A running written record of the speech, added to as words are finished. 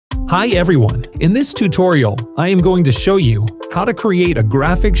Hi everyone, in this tutorial, I am going to show you how to create a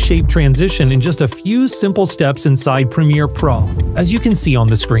graphic shape transition in just a few simple steps inside Premiere Pro, as you can see on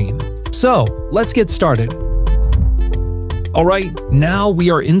the screen. So, let's get started. Alright, now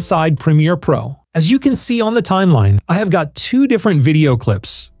we are inside Premiere Pro. As you can see on the timeline, I have got two different video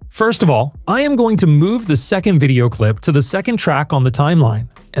clips. First of all, I am going to move the second video clip to the second track on the timeline,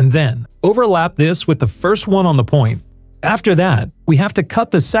 and then overlap this with the first one on the point. After that, we have to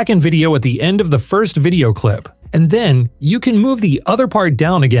cut the second video at the end of the first video clip, and then you can move the other part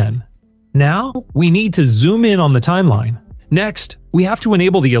down again. Now, we need to zoom in on the timeline. Next, we have to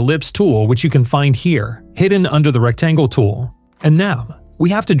enable the ellipse tool, which you can find here, hidden under the rectangle tool. And now, we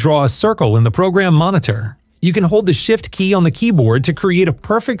have to draw a circle in the program monitor. You can hold the Shift key on the keyboard to create a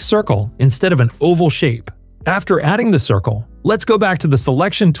perfect circle instead of an oval shape. After adding the circle, let's go back to the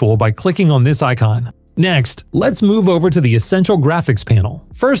selection tool by clicking on this icon. Next, let's move over to the Essential Graphics panel.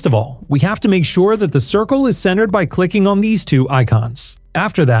 First of all, we have to make sure that the circle is centered by clicking on these two icons.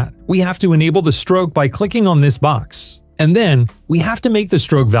 After that, we have to enable the stroke by clicking on this box. And then, we have to make the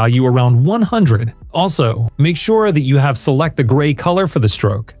stroke value around 100. Also, make sure that you have select the gray color for the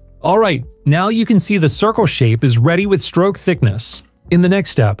stroke. Alright, now you can see the circle shape is ready with stroke thickness. In the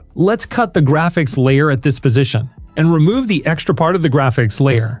next step, let's cut the graphics layer at this position, and remove the extra part of the graphics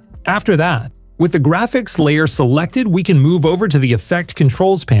layer. After that, with the graphics layer selected, we can move over to the Effect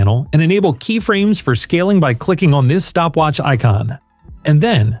Controls panel and enable keyframes for scaling by clicking on this stopwatch icon. And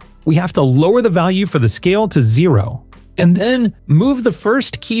then, we have to lower the value for the scale to 0. And then, move the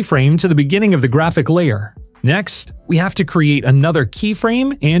first keyframe to the beginning of the graphic layer. Next, we have to create another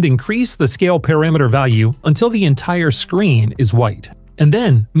keyframe and increase the scale parameter value until the entire screen is white. And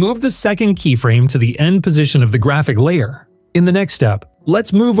then, move the second keyframe to the end position of the graphic layer. In the next step,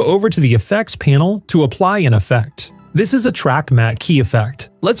 let's move over to the Effects panel to apply an effect. This is a Track Matte Key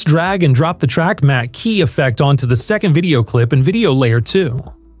effect. Let's drag and drop the Track Matte Key effect onto the second video clip in Video Layer 2.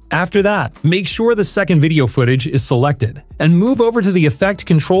 After that, make sure the second video footage is selected, and move over to the Effect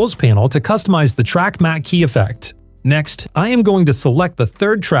Controls panel to customize the Track Matte Key effect. Next, I am going to select the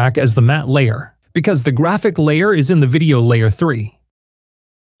third track as the matte layer, because the graphic layer is in the Video Layer 3.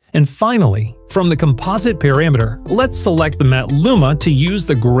 And finally, from the composite parameter, let's select the matte luma to use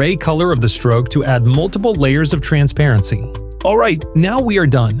the gray color of the stroke to add multiple layers of transparency. Alright, now we are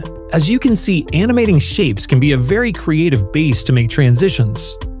done. As you can see, animating shapes can be a very creative base to make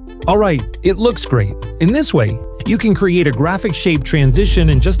transitions. Alright, it looks great. In this way, you can create a graphic shape transition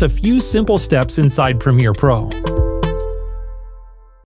in just a few simple steps inside Premiere Pro.